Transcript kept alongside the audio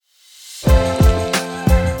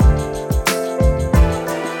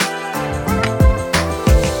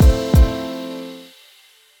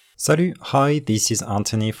Salut, hi, this is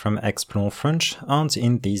Anthony from Explore French, and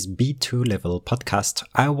in this B2 level podcast,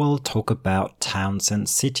 I will talk about towns and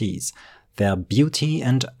cities, their beauty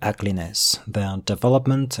and ugliness, their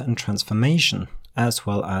development and transformation, as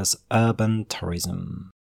well as urban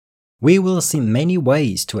tourism. We will see many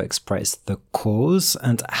ways to express the cause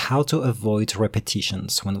and how to avoid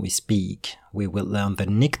repetitions when we speak. We will learn the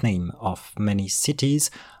nickname of many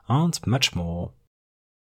cities and much more.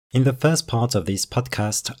 In the first part of this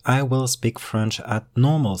podcast, I will speak French at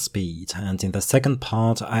normal speed, and in the second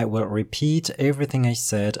part, I will repeat everything I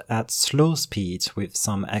said at slow speed with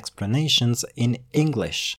some explanations in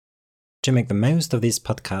English. To make the most of this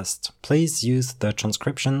podcast, please use the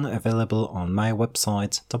transcription available on my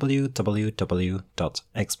website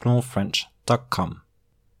www.explorefrench.com.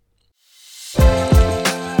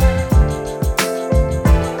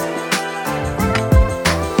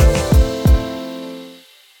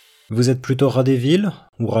 Vous êtes plutôt rat des villes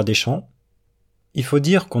ou rat des champs ? Il faut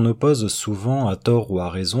dire qu'on oppose souvent, à tort ou à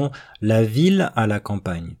raison, la ville à la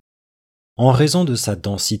campagne. En raison de sa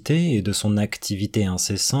densité et de son activité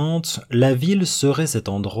incessante, la ville serait cet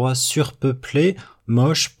endroit surpeuplé,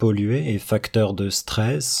 moche, pollué et facteur de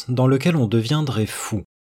stress dans lequel on deviendrait fou.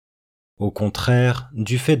 Au contraire,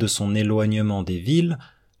 du fait de son éloignement des villes,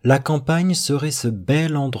 la campagne serait ce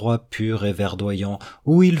bel endroit pur et verdoyant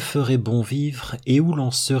où il ferait bon vivre et où l'on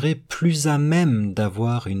serait plus à même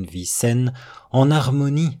d'avoir une vie saine en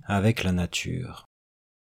harmonie avec la nature.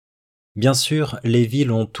 Bien sûr, les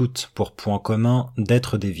villes ont toutes pour point commun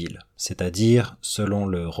d'être des villes, c'est-à-dire, selon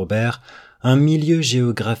le Robert, un milieu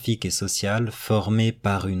géographique et social formé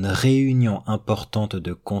par une réunion importante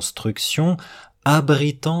de constructions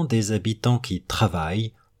abritant des habitants qui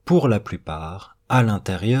travaillent, pour la plupart, à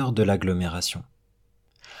l'intérieur de l'agglomération.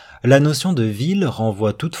 La notion de ville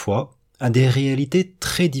renvoie toutefois à des réalités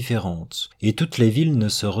très différentes, et toutes les villes ne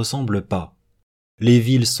se ressemblent pas. Les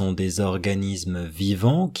villes sont des organismes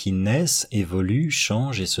vivants qui naissent, évoluent,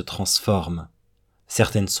 changent et se transforment.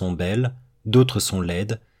 Certaines sont belles, d'autres sont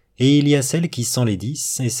laides, et il y a celles qui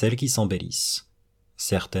s'enlaidissent et celles qui s'embellissent.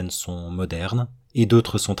 Certaines sont modernes, et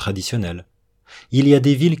d'autres sont traditionnelles. Il y a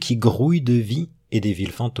des villes qui grouillent de vie et des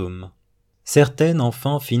villes fantômes. Certaines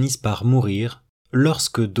enfin finissent par mourir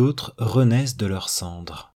lorsque d'autres renaissent de leurs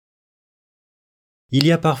cendres. Il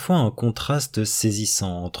y a parfois un contraste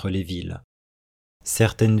saisissant entre les villes.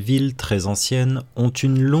 Certaines villes très anciennes ont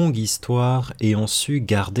une longue histoire et ont su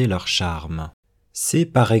garder leur charme. C'est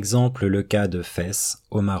par exemple le cas de Fès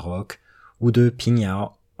au Maroc ou de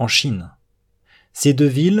Pinya en Chine. Ces deux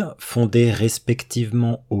villes, fondées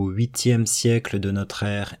respectivement au 8e siècle de notre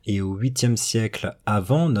ère et au 8e siècle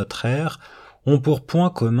avant notre ère, ont pour point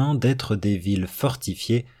commun d'être des villes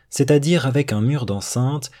fortifiées, c'est-à-dire avec un mur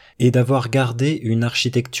d'enceinte, et d'avoir gardé une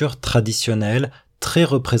architecture traditionnelle très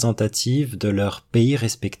représentative de leurs pays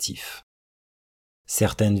respectifs.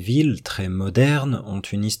 Certaines villes très modernes ont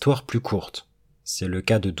une histoire plus courte. C'est le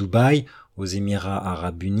cas de Dubaï, aux Émirats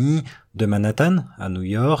arabes unis, de Manhattan, à New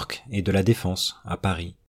York, et de La Défense, à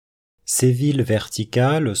Paris. Ces villes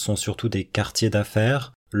verticales sont surtout des quartiers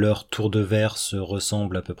d'affaires, leurs tours de verre se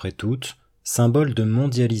ressemblent à peu près toutes, symboles de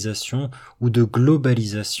mondialisation ou de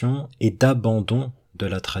globalisation et d'abandon de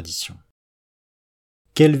la tradition.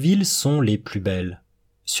 Quelles villes sont les plus belles ?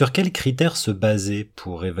 Sur quels critères se baser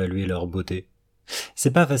pour évaluer leur beauté ?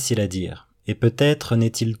 C'est pas facile à dire. Et peut-être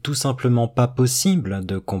n'est-il tout simplement pas possible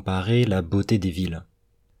de comparer la beauté des villes.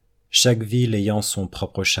 Chaque ville ayant son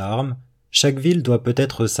propre charme, chaque ville doit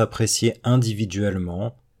peut-être s'apprécier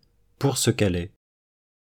individuellement pour ce qu'elle est.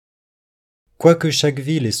 Quoique chaque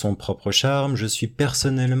ville ait son propre charme, je suis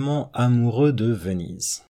personnellement amoureux de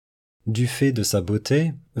Venise. Du fait de sa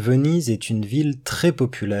beauté, Venise est une ville très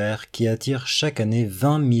populaire qui attire chaque année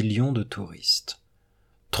 20 millions de touristes.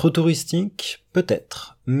 Trop touristique ?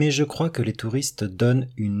 Peut-être, mais je crois que les touristes donnent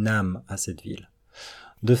une âme à cette ville.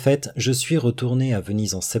 De fait, je suis retourné à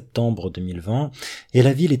Venise en septembre 2020 et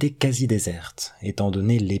la ville était quasi déserte, étant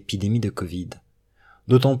donné l'épidémie de Covid.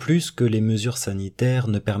 D'autant plus que les mesures sanitaires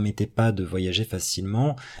ne permettaient pas de voyager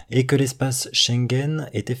facilement et que l'espace Schengen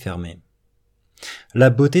était fermé. La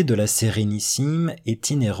beauté de la Sérénissime est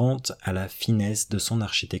inhérente à la finesse de son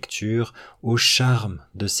architecture, au charme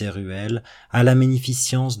de ses ruelles, à la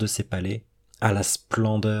magnificence de ses palais, à la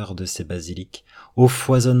splendeur de ses basiliques, au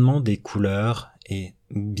foisonnement des couleurs et,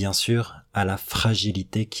 bien sûr, à la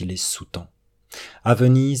fragilité qui les sous-tend. À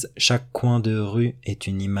Venise, chaque coin de rue est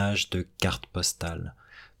une image de carte postale.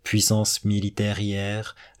 Puissance militaire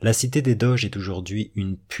hier, la cité des Doges est aujourd'hui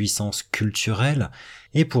une puissance culturelle,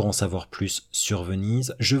 et pour en savoir plus sur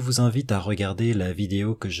Venise, je vous invite à regarder la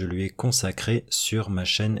vidéo que je lui ai consacrée sur ma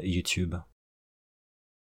chaîne YouTube.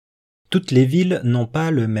 Toutes les villes n'ont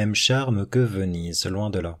pas le même charme que Venise, loin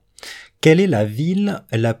de là. Quelle est la ville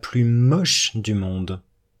la plus moche du monde?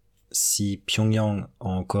 Si Pyongyang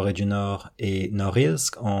en Corée du Nord et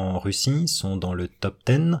Norilsk en Russie sont dans le top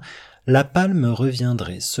 10, la palme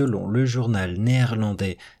reviendrait, selon le journal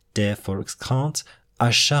néerlandais Der Volkskrant,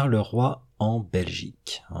 à Charleroi en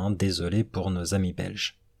Belgique. Désolé pour nos amis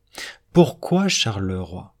belges. Pourquoi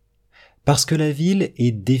Charleroi? Parce que la ville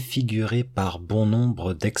est défigurée par bon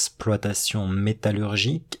nombre d'exploitations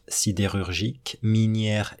métallurgiques, sidérurgiques,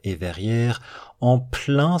 minières et verrières en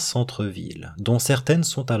plein centre-ville, dont certaines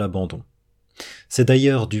sont à l'abandon. C'est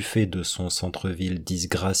d'ailleurs du fait de son centre-ville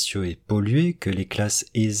disgracieux et pollué que les classes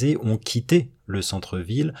aisées ont quitté le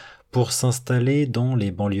centre-ville pour s'installer dans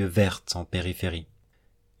les banlieues vertes en périphérie.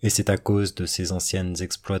 Et c'est à cause de ces anciennes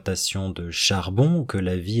exploitations de charbon que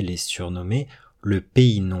la ville est surnommée le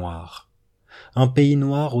Pays Noir. Un pays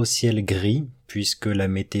noir au ciel gris, puisque la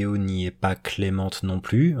météo n'y est pas clémente non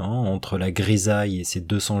plus, entre la grisaille et ses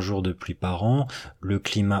 200 jours de pluie par an, le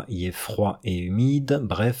climat y est froid et humide,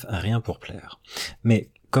 bref, rien pour plaire.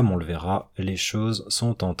 Mais, comme on le verra, les choses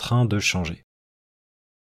sont en train de changer.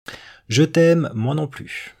 Je t'aime, moi non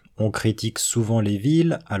plus. On critique souvent les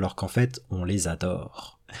villes, alors qu'en fait, on les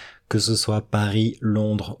adore. Que ce soit Paris,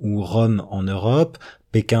 Londres ou Rome en Europe,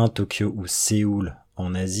 Pékin, Tokyo ou Séoul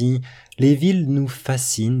en Asie, les villes nous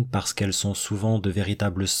fascinent parce qu'elles sont souvent de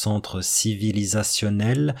véritables centres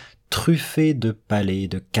civilisationnels, truffés de palais,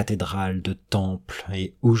 de cathédrales, de temples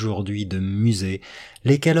et aujourd'hui de musées,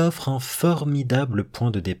 lesquels offrent un formidable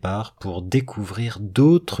point de départ pour découvrir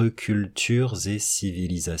d'autres cultures et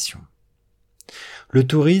civilisations. Le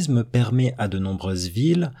tourisme permet à de nombreuses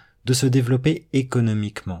villes de se développer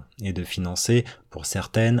économiquement et de financer, pour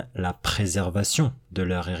certaines, la préservation de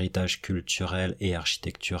leur héritage culturel et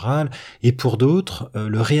architectural, et pour d'autres,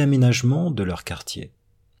 le réaménagement de leur quartier.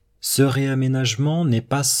 Ce réaménagement n'est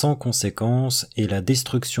pas sans conséquence et la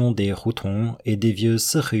destruction des hutong et des vieux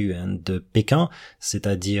ruines de Pékin,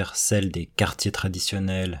 c'est-à-dire celles des quartiers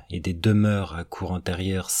traditionnels et des demeures à cour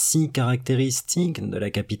intérieure si caractéristiques de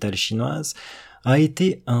la capitale chinoise, a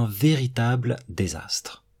été un véritable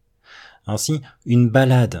désastre. Ainsi, une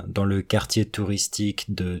balade dans le quartier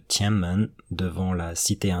touristique de Tianmen, devant la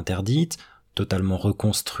cité interdite, totalement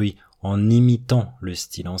reconstruit en imitant le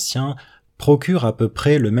style ancien, procure à peu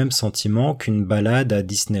près le même sentiment qu'une balade à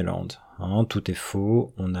Disneyland. Tout est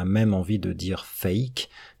faux, on a même envie de dire fake,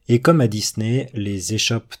 et comme à Disney, les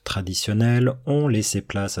échoppes traditionnelles ont laissé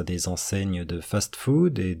place à des enseignes de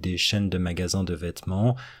fast-food et des chaînes de magasins de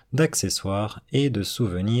vêtements, d'accessoires et de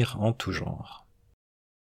souvenirs en tout genre.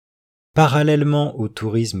 Parallèlement au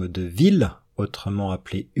tourisme de ville, autrement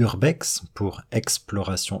appelé urbex pour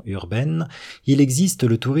exploration urbaine, il existe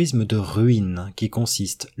le tourisme de ruines qui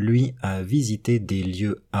consiste, lui, à visiter des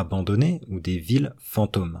lieux abandonnés ou des villes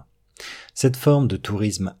fantômes. Cette forme de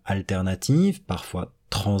tourisme alternative, parfois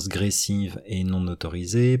transgressive et non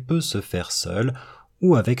autorisée, peut se faire seule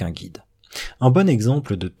ou avec un guide. Un bon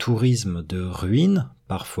exemple de tourisme de ruines,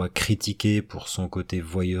 parfois critiqué pour son côté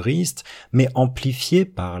voyeuriste, mais amplifié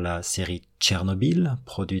par la série Tchernobyl,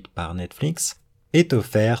 produite par Netflix, est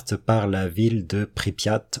offerte par la ville de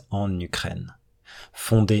Pripyat en Ukraine.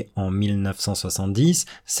 Fondée en 1970,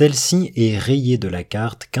 celle-ci est rayée de la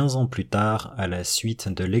carte 15 ans plus tard à la suite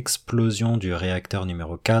de l'explosion du réacteur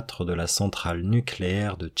numéro 4 de la centrale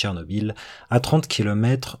nucléaire de Tchernobyl à 30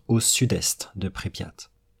 km au sud-est de Pripyat.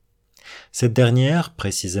 Cette dernière,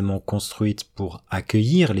 précisément construite pour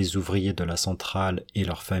accueillir les ouvriers de la centrale et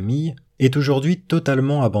leurs familles, est aujourd'hui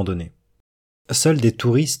totalement abandonnée. Seuls des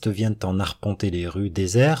touristes viennent en arpenter les rues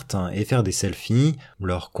désertes et faire des selfies,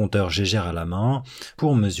 leur compteur Gégère à la main,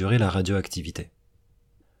 pour mesurer la radioactivité.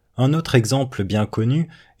 Un autre exemple bien connu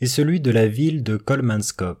est celui de la ville de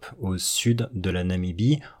Kolmanskop, au sud de la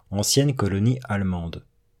Namibie, ancienne colonie allemande.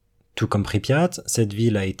 Tout comme Pripyat, cette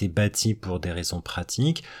ville a été bâtie pour des raisons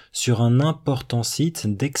pratiques sur un important site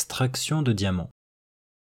d'extraction de diamants.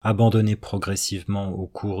 Abandonnée progressivement au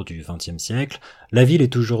cours du XXe siècle, la ville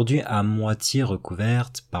est aujourd'hui à moitié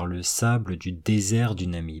recouverte par le sable du désert du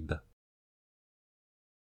Namib.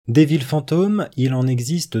 Des villes fantômes, il en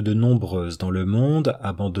existe de nombreuses dans le monde,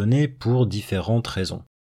 abandonnées pour différentes raisons.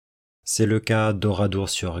 C'est le cas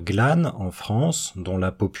d'Oradour-sur-Glane, en France, dont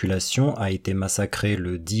la population a été massacrée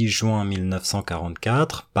le 10 juin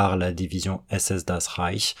 1944 par la division SS Das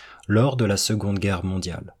Reich lors de la Seconde Guerre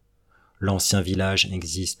mondiale. L'ancien village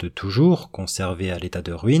existe toujours, conservé à l'état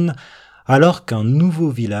de ruine, alors qu'un nouveau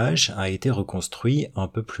village a été reconstruit un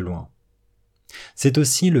peu plus loin. C'est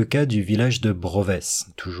aussi le cas du village de Brovès,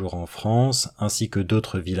 toujours en France, ainsi que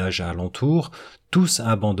d'autres villages alentours, tous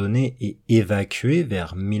abandonnés et évacués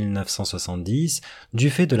vers 1970 du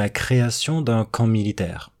fait de la création d'un camp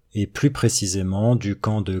militaire, et plus précisément du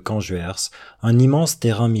camp de Canjuers, un immense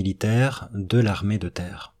terrain militaire de l'armée de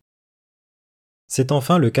terre. C'est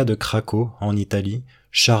enfin le cas de Craco, en Italie,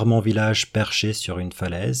 charmant village perché sur une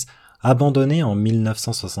falaise, abandonné en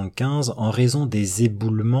 1975 en raison des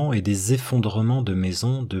éboulements et des effondrements de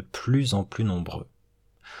maisons de plus en plus nombreux.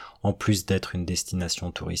 En plus d'être une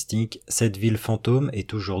destination touristique, cette ville fantôme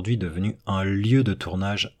est aujourd'hui devenue un lieu de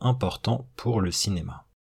tournage important pour le cinéma.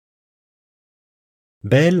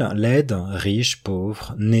 Belles, laides, riches,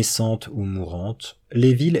 pauvres, naissantes ou mourantes,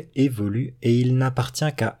 les villes évoluent et il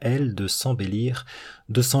n'appartient qu'à elles de s'embellir,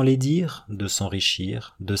 de s'enlaidir, de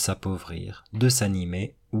s'enrichir, de s'appauvrir, de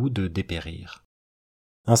s'animer ou de dépérir.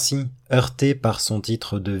 Ainsi, heurtée par son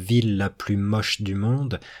titre de ville la plus moche du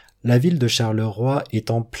monde, la ville de Charleroi est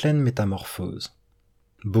en pleine métamorphose.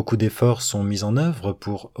 Beaucoup d'efforts sont mis en œuvre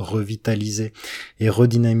pour revitaliser et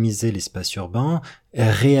redynamiser l'espace urbain,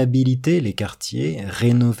 réhabiliter les quartiers,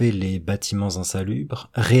 rénover les bâtiments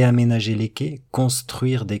insalubres, réaménager les quais,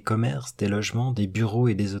 construire des commerces, des logements, des bureaux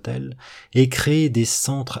et des hôtels, et créer des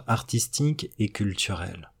centres artistiques et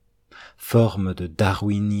culturels. Forme de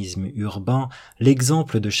darwinisme urbain,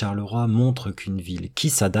 l'exemple de Charleroi montre qu'une ville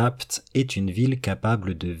qui s'adapte est une ville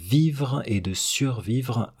capable de vivre et de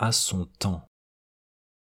survivre à son temps.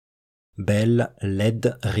 Belles,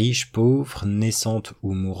 laides, riches, pauvres, naissantes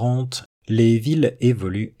ou mourantes, les villes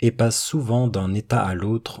évoluent et passent souvent d'un état à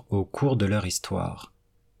l'autre au cours de leur histoire.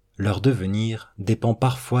 Leur devenir dépend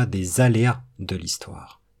parfois des aléas de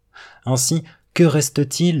l'histoire. Ainsi, que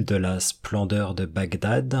reste-t-il de la splendeur de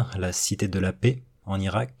Bagdad, la cité de la paix, en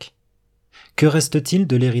Irak ? Que reste-t-il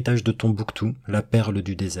de l'héritage de Tombouctou, la perle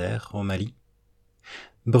du désert, au Mali ?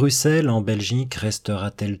 Bruxelles, en Belgique,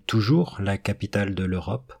 restera-t-elle toujours la capitale de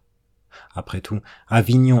l'Europe ? Après tout,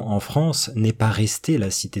 Avignon en France n'est pas restée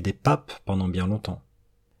la cité des papes pendant bien longtemps.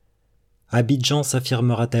 Abidjan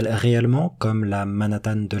s'affirmera-t-elle réellement comme la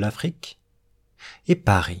Manhattan de l'Afrique ? Et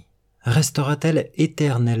Paris restera-t-elle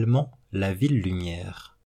éternellement la ville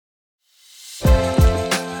lumière ?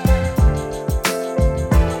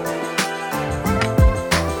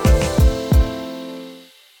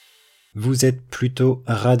 Vous êtes plutôt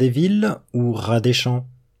rat des villes ou rat des champs ?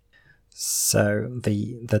 So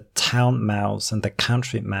the town mouse and the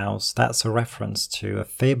country mouse, that's a reference to a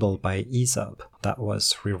fable by Aesop that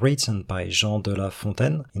was rewritten by Jean de La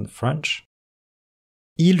Fontaine in French.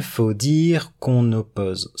 Il faut dire qu'on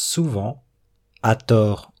oppose souvent, à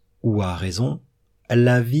tort ou à raison,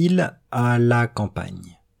 la ville à la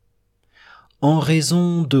campagne. En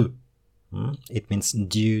raison de, it means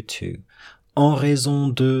due to, en raison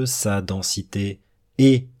de sa densité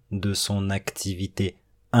et de son activité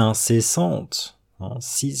incessante,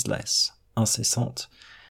 ceaseless, incessante,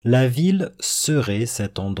 la ville serait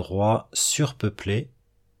cet endroit surpeuplé,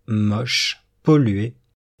 moche, pollué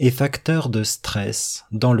et facteur de stress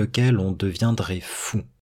dans lequel on deviendrait fou.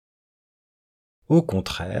 Au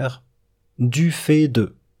contraire, du fait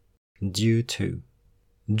de, due to,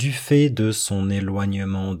 du fait de son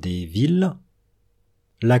éloignement des villes,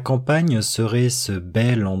 la campagne serait ce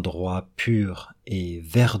bel endroit pur et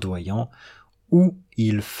verdoyant où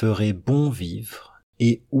il ferait bon vivre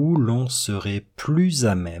et où l'on serait plus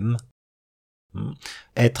à même.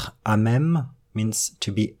 Être à même means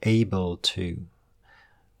to be able to.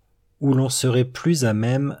 Où l'on serait plus à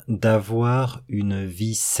même d'avoir une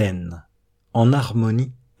vie saine, en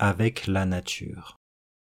harmonie avec la nature.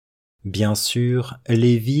 Bien sûr,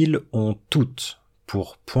 les villes ont toutes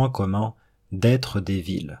pour point commun d'être des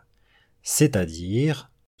villes, c'est-à-dire,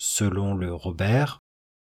 selon le Robert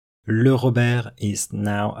is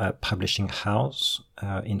now a publishing house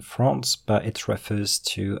in France, but it refers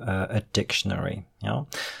to a dictionary. Yeah?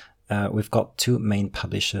 We've got two main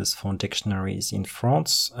publishers for dictionaries in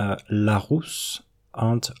France, Larousse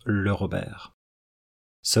and Le Robert.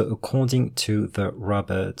 So according to the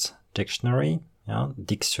Robert Dictionary,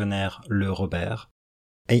 dictionnaire Le Robert,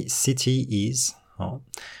 a city is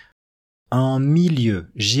un milieu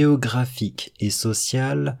géographique et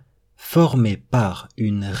social formé par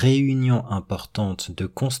une réunion importante de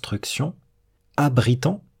constructions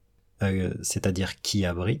abritant, c'est-à-dire qui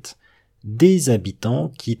abrite, des habitants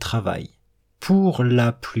qui travaillent, pour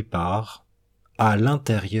la plupart, à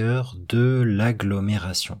l'intérieur de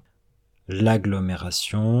l'agglomération.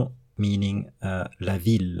 L'agglomération meaning la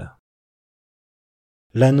ville.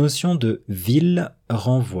 La notion de ville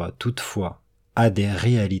renvoie toutefois à des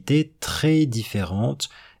réalités très différentes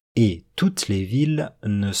Et toutes les villes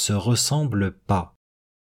ne se ressemblent pas.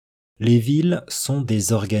 Les villes sont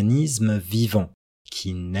des organismes vivants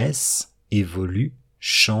qui naissent, évoluent,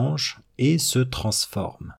 changent et se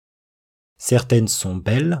transforment. Certaines sont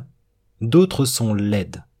belles, d'autres sont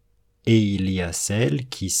laides, et il y a celles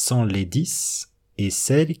qui s'enlaidissent et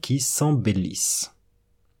celles qui s'embellissent.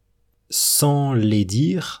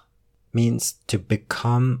 S'enlaidir means to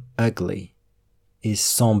become ugly, et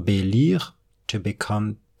s'embellir to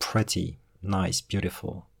become pretty, nice,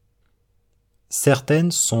 beautiful.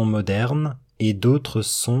 Certaines sont modernes et d'autres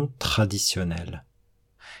sont traditionnelles.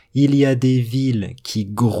 Il y a des villes qui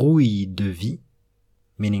grouillent de vie,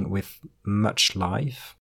 meaning with much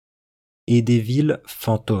life, et des villes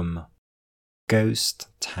fantômes,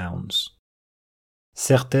 ghost towns.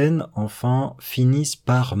 Certaines, enfin, finissent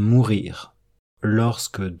par mourir,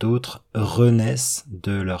 lorsque d'autres renaissent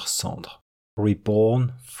de leurs cendres,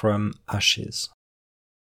 reborn from ashes.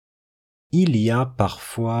 Il y a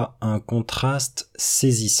parfois un contraste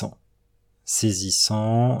saisissant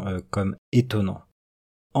comme étonnant,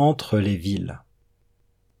 entre les villes.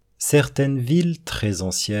 Certaines villes très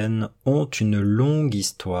anciennes ont une longue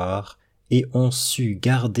histoire et ont su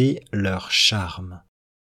garder leur charme.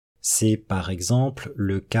 C'est par exemple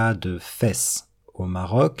le cas de Fès au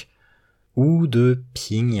Maroc ou de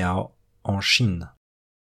Pingyao en Chine.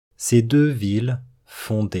 Ces deux villes,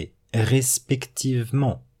 fondées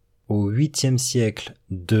respectivement au 8e siècle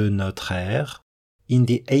de notre ère, in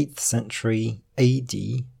the 8th century AD,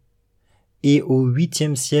 et au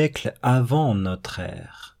 8e siècle avant notre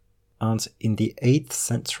ère, and in the 8th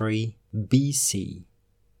century BC,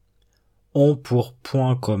 ont pour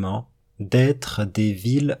point commun d'être des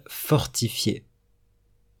villes fortifiées,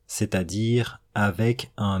 c'est-à-dire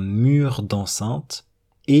avec un mur d'enceinte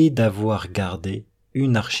et d'avoir gardé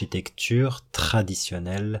une architecture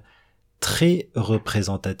traditionnelle très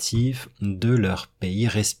représentative de leur pays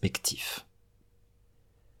respectif.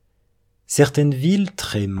 Certaines villes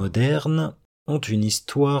très modernes ont une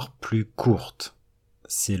histoire plus courte.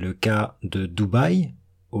 C'est le cas de Dubaï,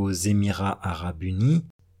 aux Émirats arabes unis,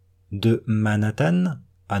 de Manhattan,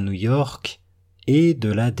 à New York, et de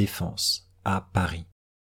la Défense, à Paris.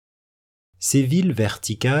 Ces villes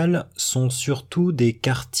verticales sont surtout des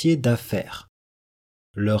quartiers d'affaires.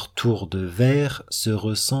 Leurs tours de verre se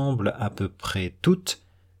ressemblent à peu près toutes,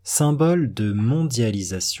 symboles de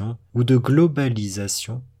mondialisation ou de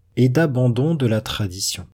globalisation et d'abandon de la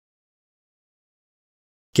tradition.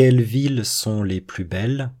 Quelles villes sont les plus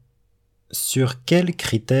belles ? Sur quels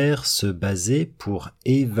critères se baser pour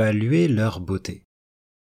évaluer leur beauté ?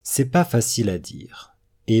 C'est pas facile à dire,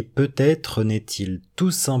 et peut-être n'est-il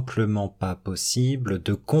tout simplement pas possible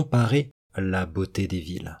de comparer la beauté des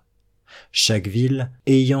villes. Chaque ville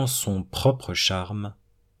ayant son propre charme,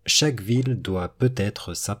 chaque ville doit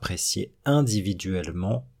peut-être s'apprécier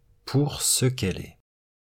individuellement pour ce qu'elle est.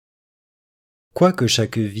 Quoique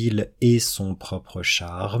chaque ville ait son propre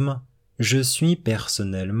charme, je suis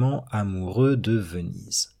personnellement amoureux de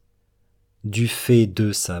Venise. Du fait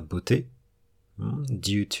de sa beauté,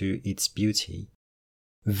 due to its beauty,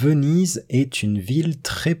 Venise est une ville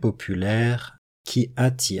très populaire qui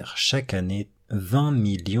attire chaque année 20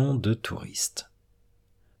 millions de touristes.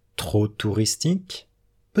 Trop touristique ?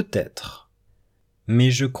 Peut-être. Mais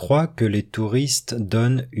je crois que les touristes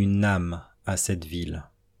donnent une âme à cette ville.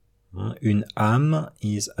 Une âme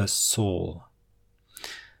is a soul.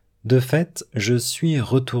 De fait, je suis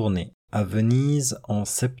retourné à Venise en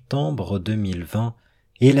septembre 2020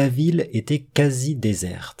 et la ville était quasi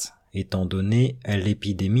déserte, étant donné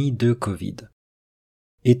l'épidémie de Covid.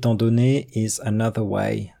 Étant donné is another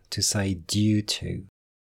way to say due to.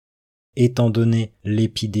 Étant donné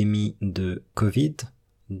l'épidémie de Covid,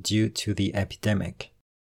 due to the epidemic.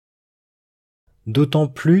 D'autant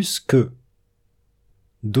plus que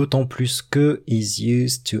is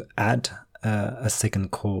used to add a second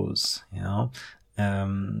clause,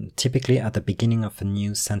 typically at the beginning of a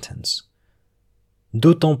new sentence.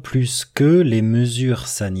 D'autant plus que les mesures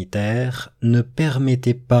sanitaires ne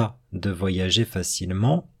permettaient pas de voyager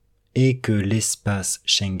facilement et que l'espace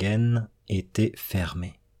Schengen était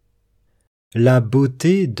fermé. La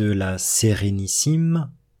beauté de la Sérénissime,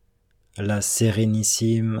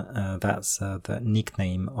 that's the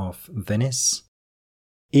nickname of Venice,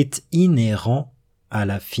 est inhérent à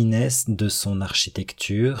la finesse de son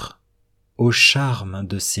architecture, au charme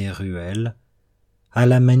de ses ruelles, à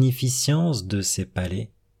la magnificence de ses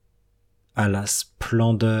palais, à la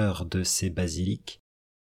splendeur de ses basiliques,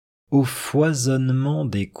 au foisonnement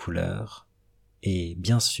des couleurs et,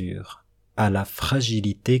 bien sûr, à la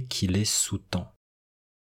fragilité qui les sous-tend.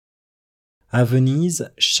 À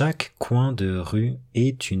Venise, chaque coin de rue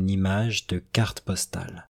est une image de carte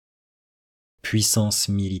postale. Puissance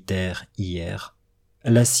militaire hier,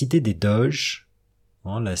 la cité des Doges,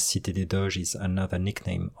 la cité des Doges is another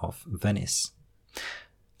nickname of Venice.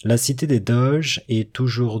 La cité des Doges est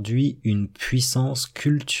aujourd'hui une puissance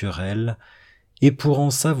culturelle et pour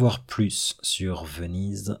en savoir plus sur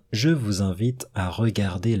Venise, je vous invite à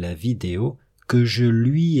regarder la vidéo que je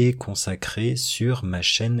lui ai consacrée sur ma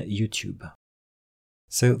chaîne YouTube.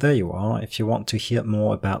 So there you are. If you want to hear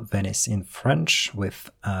more about Venice in French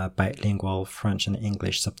with bilingual French and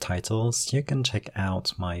English subtitles, you can check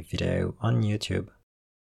out my video on YouTube.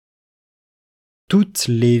 Toutes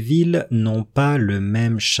les villes n'ont pas le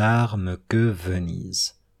même charme que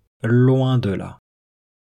Venise. Loin de là.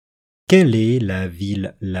 Quelle est la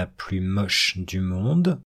ville la plus moche du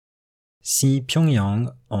monde? Si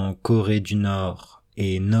Pyongyang en Corée du Nord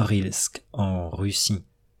et Norilsk en Russie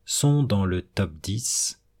sont dans le top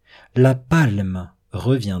 10, la palme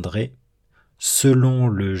reviendrait, selon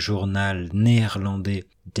le journal néerlandais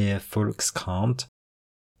Der Volkskrant,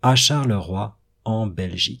 à Charleroi en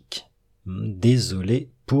Belgique.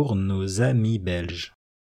 Désolé pour nos amis belges.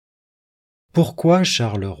 Pourquoi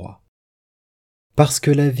Charleroi? Parce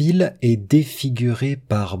que la ville est défigurée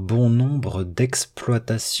par bon nombre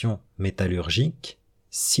d'exploitations métallurgiques,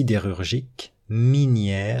 sidérurgiques,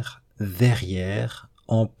 minières, verrières,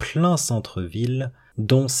 en plein centre-ville,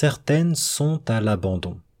 dont certaines sont à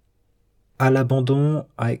l'abandon. À l'abandon,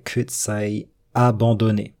 I could say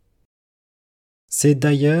abandonné. C'est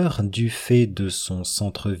d'ailleurs du fait de son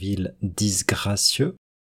centre-ville disgracieux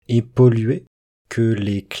et pollué que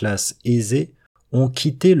les classes aisées ont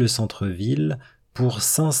quitté le centre-ville pour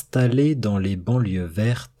s'installer dans les banlieues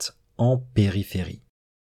vertes en périphérie.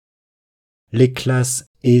 Les classes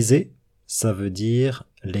aisées, ça veut dire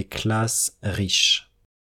les classes riches.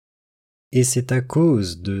 Et c'est à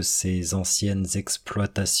cause de ces anciennes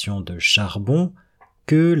exploitations de charbon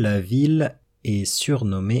que la ville est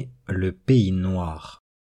surnommée le pays noir.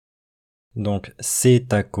 Donc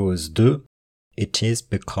c'est à cause de, it is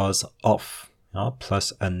because of,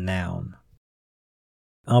 plus a noun.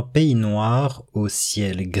 Un pays noir au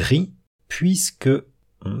ciel gris, puisque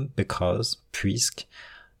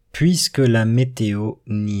la météo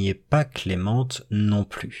n'y est pas clémente non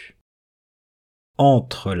plus.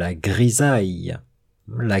 Entre la grisaille,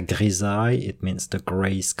 it means the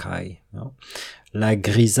grey sky, la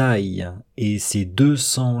grisaille et ses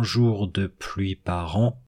 200 jours de pluie par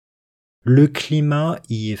an, le climat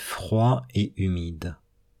y est froid et humide.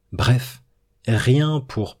 Bref, rien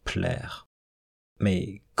pour plaire.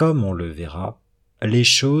 Mais comme on le verra, les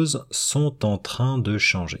choses sont en train de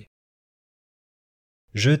changer.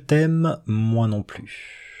 Je t'aime, moi non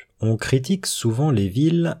plus. On critique souvent les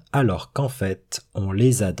villes alors qu'en fait, on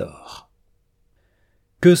les adore.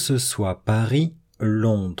 Que ce soit Paris,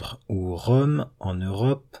 Londres ou Rome en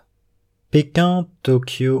Europe, Pékin,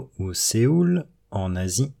 Tokyo ou Séoul en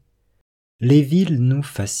Asie, les villes nous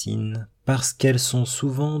fascinent parce qu'elles sont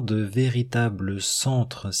souvent de véritables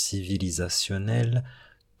centres civilisationnels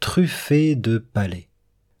truffés de palais.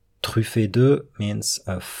 Truffé de means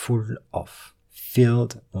full of,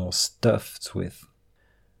 filled or stuffed with.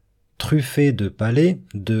 Truffé de palais,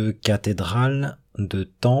 de cathédrales, de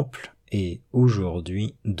temples et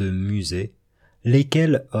aujourd'hui de musées,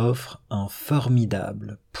 lesquels offrent un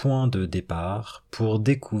formidable point de départ pour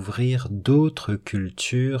découvrir d'autres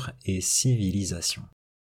cultures et civilisations.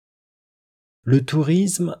 Le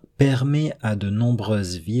tourisme permet à de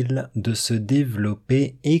nombreuses villes de se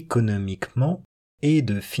développer économiquement et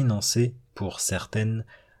de financer, pour certaines,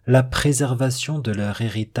 la préservation de leur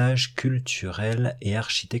héritage culturel et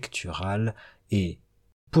architectural et,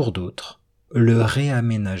 pour d'autres, le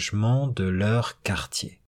réaménagement de leur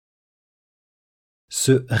quartier.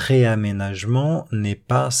 Ce réaménagement n'est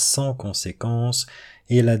pas sans conséquence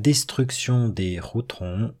et la destruction des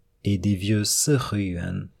routerons et des vieux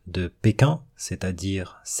seruyuan de Pékin,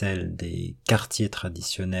 c'est-à-dire celle des quartiers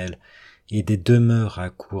traditionnels et des demeures à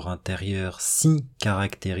cour intérieure si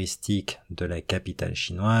caractéristiques de la capitale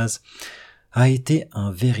chinoise, a été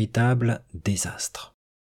un véritable désastre.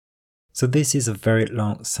 So this is a very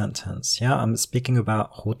long sentence. Yeah, I'm speaking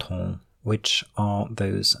about hutong, which are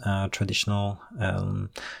those traditional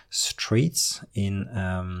streets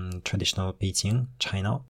in traditional Beijing,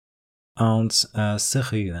 China, and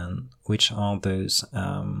seruyuan, which are those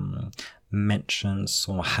mansions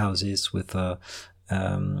or houses with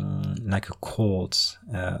like a court,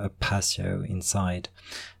 a patio inside.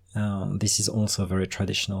 This is also very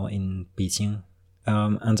traditional in Beijing.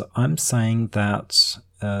 And I'm saying that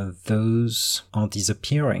those are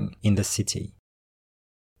disappearing in the city.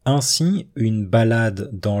 Ainsi, une balade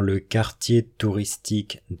dans le quartier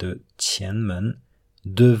touristique de Tianmen,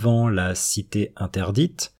 devant la cité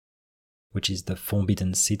interdite, which is the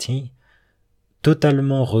Forbidden City,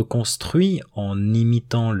 totalement reconstruit en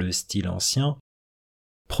imitant le style ancien,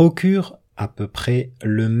 procure à peu près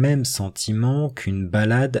le même sentiment qu'une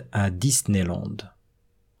balade à Disneyland.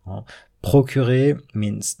 Procurer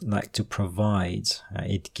means like to provide.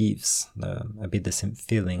 It gives a bit the same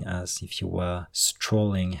feeling as if you were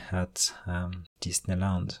strolling at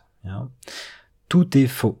Disneyland. Yeah? Tout est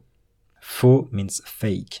faux. Faux means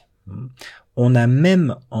fake. On a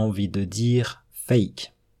même envie de dire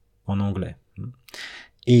fake en anglais.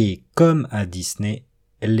 Et comme à Disney,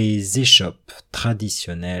 les échoppes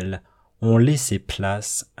traditionnelles ont laissé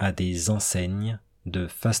place à des enseignes de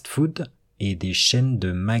fast-food et des chaînes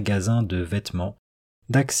de magasins de vêtements,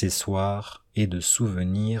 d'accessoires et de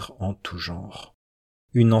souvenirs en tout genre.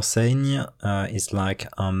 Une enseigne is like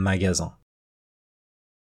un magasin.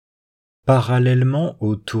 Parallèlement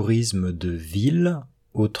au tourisme de ville,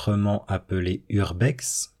 autrement appelé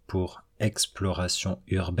urbex pour exploration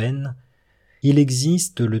urbaine, il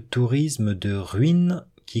existe le tourisme de ruines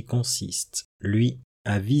qui consiste, lui,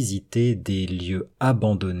 à visiter des lieux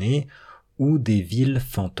abandonnés ou des villes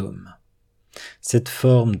fantômes. Cette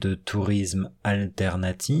forme de tourisme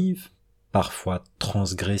alternative, parfois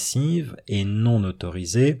transgressive et non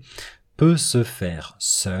autorisée, peut se faire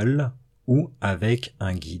seule ou avec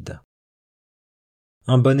un guide.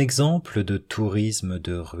 Un bon exemple de tourisme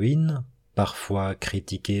de ruines, parfois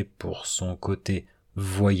critiqué pour son côté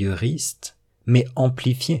voyeuriste, mais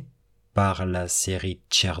amplifié par la série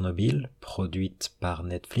Tchernobyl, produite par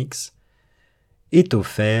Netflix, est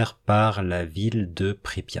offert par la ville de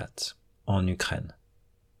Pripyat, en Ukraine.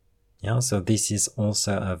 Yeah, so this is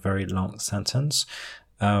also a very long sentence.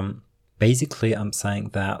 Basically, I'm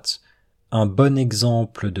saying that un bon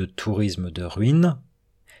exemple de tourisme de ruines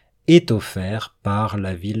est offert par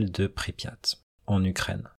la ville de Pripyat, en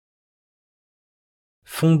Ukraine.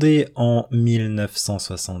 Fondée en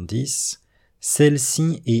 1970,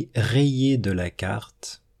 celle-ci est rayée de la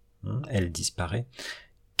carte, elle disparaît,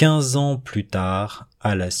 15 ans plus tard,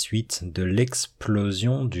 à la suite de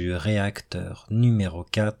l'explosion du réacteur numéro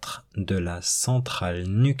 4 de la centrale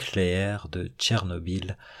nucléaire de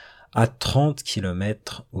Tchernobyl, à 30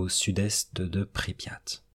 km au sud-est de Pripyat.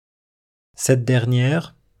 Cette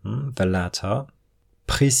dernière, the latter,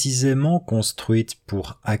 précisément construite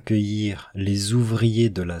pour accueillir les ouvriers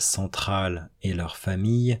de la centrale et leurs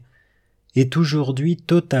familles, est aujourd'hui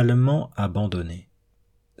totalement abandonnée.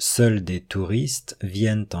 Seuls des touristes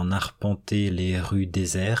viennent en arpenter les rues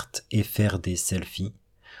désertes et faire des selfies,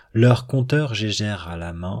 leur compteur Gégère à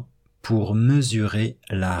la main, pour mesurer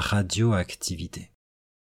la radioactivité.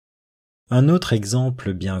 Un autre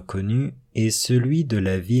exemple bien connu est celui de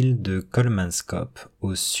la ville de Kolmanskop,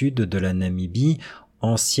 au sud de la Namibie,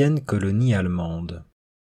 ancienne colonie allemande.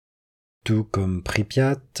 Tout comme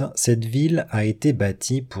Pripyat, cette ville a été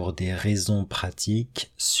bâtie pour des raisons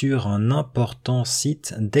pratiques sur un important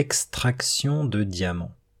site d'extraction de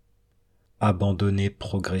diamants. Abandonnée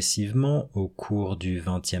progressivement au cours du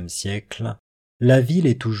XXe siècle, la ville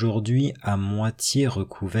est aujourd'hui à moitié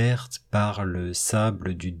recouverte par le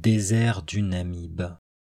sable du désert du Namib.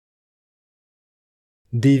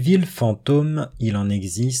 Des villes fantômes, il en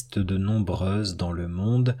existe de nombreuses dans le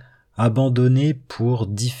monde, abandonnées pour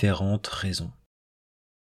différentes raisons.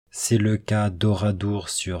 C'est le cas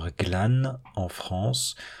d'Oradour-sur-Glane, en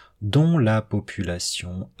France, dont la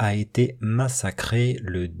population a été massacrée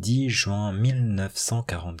le 10 juin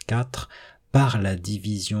 1944 par la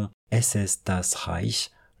division SS Das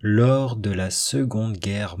Reich lors de la Seconde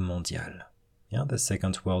Guerre mondiale, the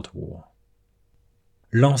Second World War.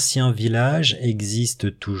 L'ancien village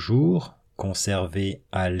existe toujours, conservé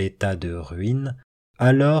à l'état de ruine,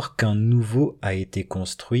 alors qu'un nouveau a été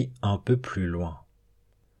construit un peu plus loin.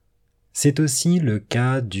 C'est aussi le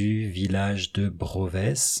cas du village de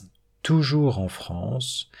Brovès, toujours en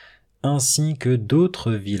France, ainsi que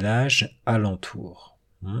d'autres villages alentours,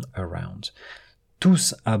 around,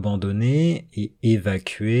 tous abandonnés et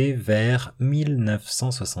évacués vers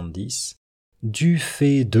 1970, du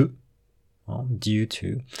fait de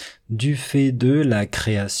la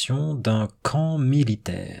création d'un camp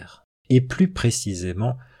militaire, et plus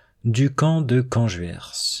précisément du camp de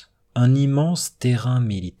Canjuers, un immense terrain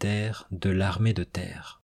militaire de l'armée de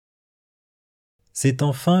terre. C'est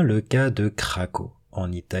enfin le cas de Craco,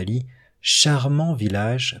 en Italie, charmant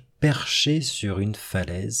village perché sur une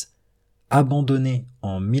falaise, abandonné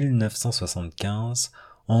en 1975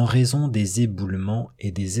 en raison des éboulements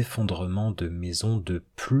et des effondrements de maisons de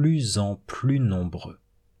plus en plus nombreux.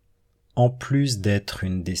 En plus d'être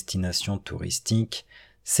une destination touristique,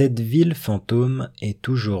 cette ville fantôme est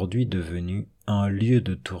aujourd'hui devenue un lieu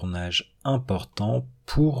de tournage important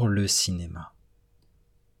pour le cinéma.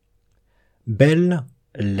 Belle,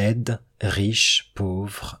 laide, riche,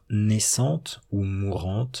 pauvre, naissante ou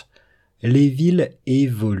mourante, les villes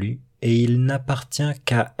évoluent et il n'appartient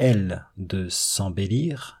qu'à elles de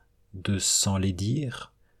s'embellir, de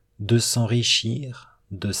s'enlaidir, de s'enrichir,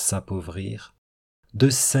 de s'appauvrir, de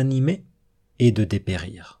s'animer et de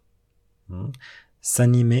dépérir.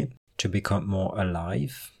 S'animer, to become more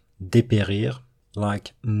alive, dépérir,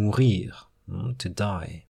 like mourir, to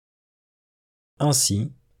die.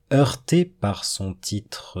 Ainsi, heurtée par son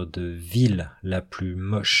titre de ville la plus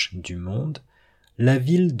moche du monde, la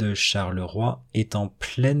ville de Charleroi est en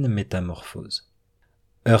pleine métamorphose.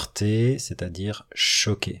 Heurtée, c'est-à-dire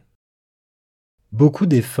choquée. Beaucoup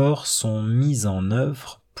d'efforts sont mis en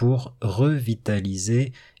œuvre pour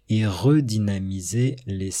revitaliser et redynamiser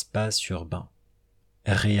l'espace urbain,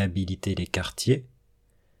 réhabiliter les quartiers,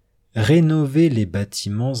 rénover les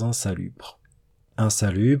bâtiments insalubres.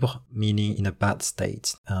 Insalubre, meaning in a bad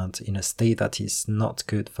state and in a state that is not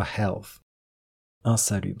good for health.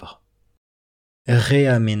 Insalubre.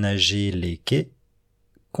 Réaménager les quais,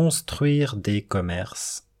 construire des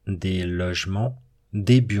commerces, des logements,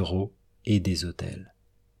 des bureaux et des hôtels,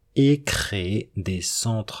 et créer des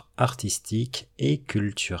centres artistiques et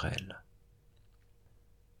culturels.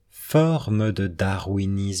 Forme de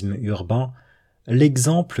darwinisme urbain,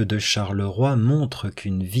 l'exemple de Charleroi montre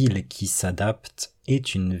qu'une ville qui s'adapte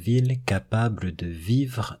est une ville capable de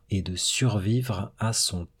vivre et de survivre à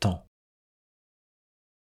son temps.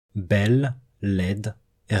 Belle, laide,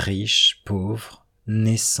 riche, pauvre,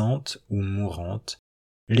 naissante ou mourante,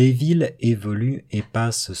 les villes évoluent et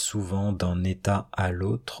passent souvent d'un état à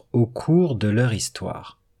l'autre au cours de leur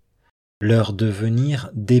histoire. Leur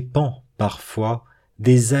devenir dépend parfois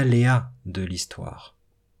des aléas de l'histoire.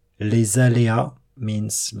 Les aléas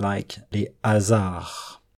means like les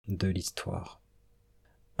hasards de l'histoire.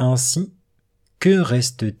 Ainsi, que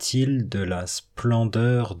reste-t-il de la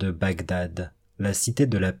splendeur de Bagdad, la cité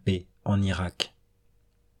de la paix en Irak?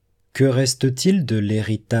 Que reste-t-il de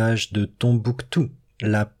l'héritage de Tombouctou,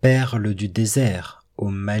 la perle du désert au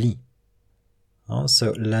Mali?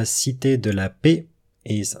 So, la cité de la paix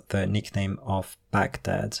is the nickname of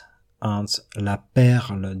Baghdad, and la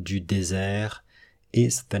perle du désert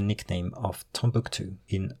is the nickname of Tombouctou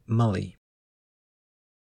in Mali.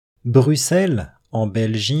 Bruxelles, en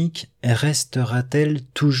Belgique, restera-t-elle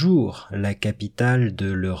toujours la capitale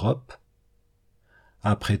de l'Europe?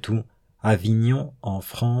 Après tout, Avignon, en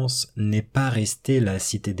France, n'est pas restée la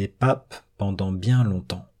cité des papes pendant bien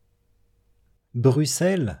longtemps.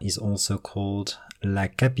 Bruxelles is also called la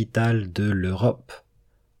capitale de l'Europe,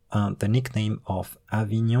 and the nickname of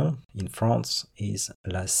Avignon in France is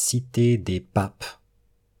la cité des papes.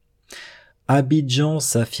 Abidjan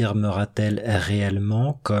s'affirmera-t-elle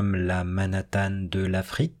réellement comme la Manhattan de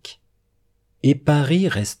l'Afrique? Et Paris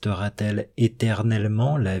restera-t-elle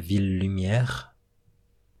éternellement la ville lumière?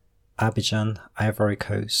 Abidjan, Ivory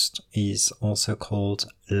Coast, is also called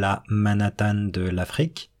la Manhattan de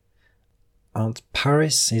l'Afrique, and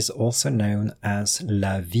Paris is also known as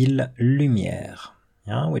la ville lumière,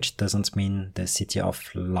 which doesn't mean the city of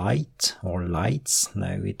light or lights,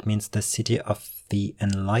 no, it means the city of the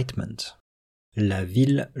enlightenment. La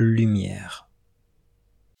ville lumière.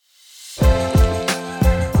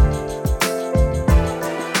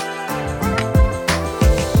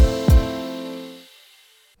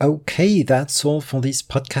 Okay, that's all for this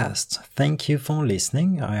podcast. Thank you for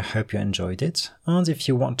listening. I hope you enjoyed it. And if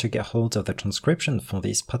you want to get hold of the transcription for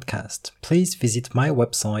this podcast, please visit my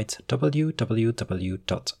website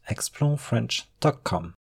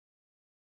www.explorefrench.com.